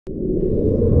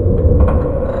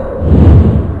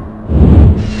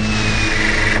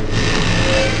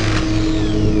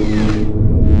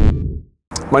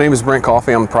My name is Brent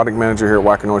Coffey. I'm the product manager here at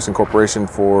Wacker Neuson Corporation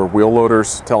for wheel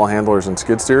loaders, telehandlers, and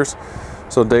skid steers.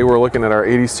 So today we're looking at our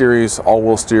 80 series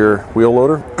all-wheel steer wheel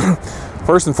loader.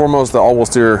 First and foremost, the all-wheel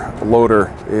steer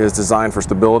loader is designed for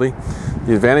stability.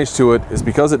 The advantage to it is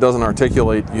because it doesn't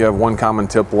articulate, you have one common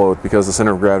tip load because the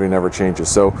center of gravity never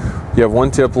changes. So you have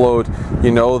one tip load,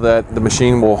 you know that the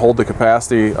machine will hold the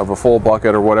capacity of a full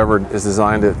bucket or whatever is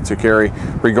designed to carry,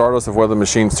 regardless of whether the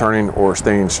machine's turning or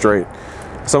staying straight.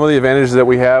 Some of the advantages that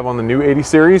we have on the new 80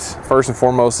 series, first and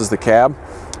foremost, is the cab.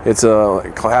 It's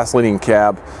a class-leading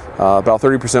cab, about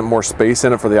 30% more space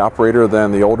in it for the operator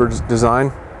than the older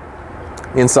design.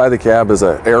 Inside the cab is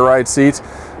an air ride seat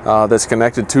that's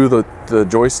connected to the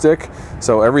joystick,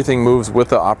 so everything moves with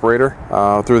the operator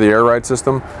through the air ride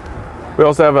system. We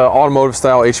also have an automotive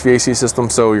style HVAC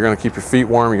system, so you're going to keep your feet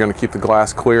warm, you're going to keep the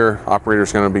glass clear,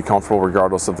 operator's going to be comfortable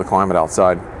regardless of the climate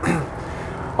outside.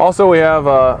 Also, we have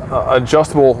an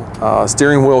adjustable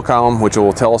steering wheel column, which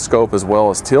will telescope as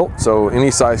well as tilt, so any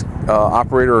size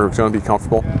operator is going to be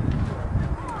comfortable.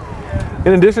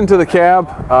 In addition to the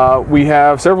cab, we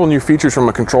have several new features from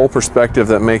a control perspective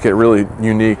that make it really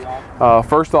unique.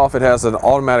 First off, it has an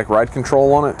automatic ride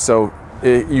control on it, so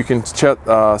you can set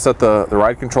the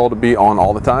ride control to be on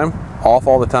all the time, off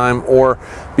all the time, or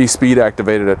be speed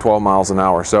activated at 12 miles an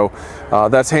hour. So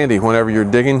that's handy whenever you're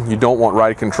digging. You don't want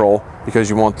ride control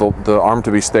because you want the arm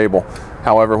to be stable.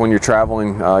 However, when you're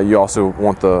traveling, you also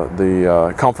want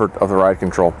the comfort of the ride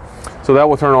control. So that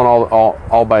will turn on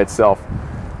all by itself.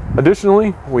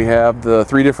 Additionally, we have the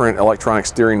 3 different electronic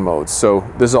steering modes. So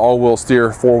this is all-wheel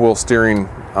steer, 4-wheel steering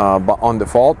on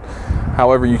default.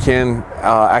 However, you can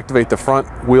activate the front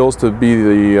wheels to be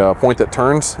the point that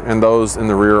turns, and those in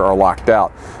the rear are locked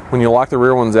out. When you lock the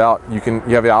rear ones out, you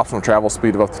have the optional travel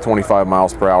speed of up to 25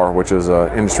 miles per hour, which is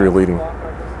industry leading.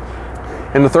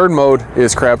 And the third mode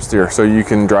is crab steer, so you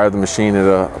can drive the machine at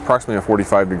approximately a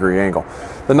 45-degree angle.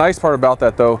 The nice part about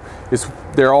that, though, is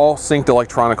they're all synced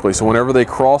electronically, so whenever they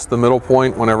cross the middle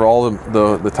point, whenever all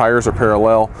the tires are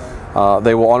parallel,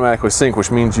 they will automatically sync,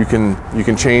 which means you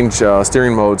can change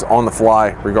steering modes on the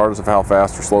fly regardless of how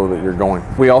fast or slow that you're going.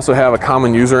 We also have a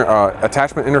common user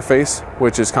attachment interface,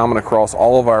 which is common across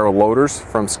all of our loaders,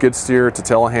 from skid steer to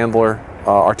telehandler,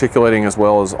 articulating as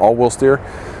well as all-wheel steer.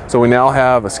 So we now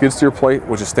have a skid steer plate,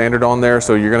 which is standard on there,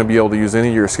 so you're going to be able to use any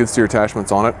of your skid steer attachments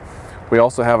on it. We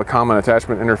also have a common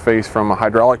attachment interface from a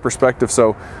hydraulic perspective,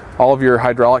 so all of your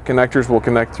hydraulic connectors will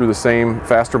connect through the same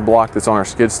faster block that's on our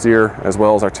skid steer as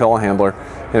well as our telehandler,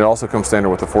 and it also comes standard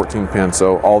with a 14-pin,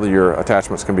 so all of your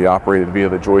attachments can be operated via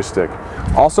the joystick.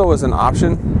 Also, as an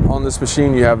option on this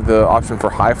machine, you have the option for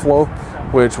high flow,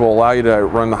 which will allow you to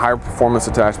run the higher performance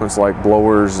attachments like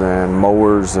blowers and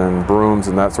mowers and brooms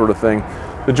and that sort of thing.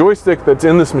 The joystick that's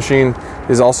in this machine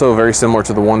is also very similar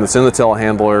to the one that's in the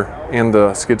telehandler and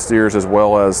the skid steers as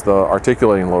well as the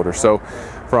articulating loader. So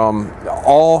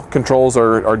all controls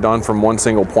are done from one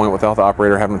single point without the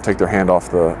operator having to take their hand off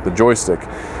the joystick.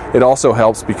 It also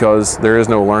helps because there is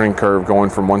no learning curve going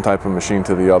from one type of machine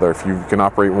to the other. If you can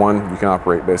operate one, you can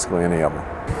operate basically any of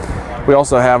them. We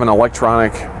also have an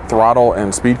electronic throttle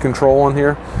and speed control on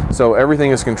here, so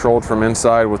everything is controlled from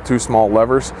inside with 2 small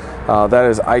levers. That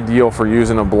is ideal for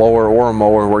using a blower or a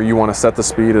mower where you want to set the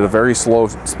speed at a very slow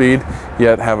speed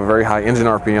yet have a very high engine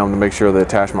RPM to make sure the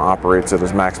attachment operates at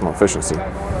its maximum efficiency.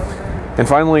 And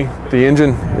finally, the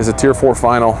engine is a Tier 4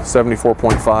 final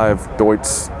 74.5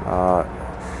 Deutz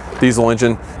diesel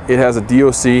engine. It has a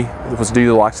DOC, which is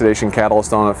diesel oxidation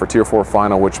catalyst on it for Tier 4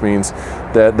 final, which means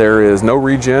that there is no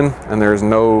regen and there is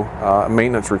no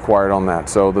maintenance required on that.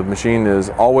 So the machine is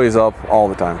always up all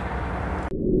the time.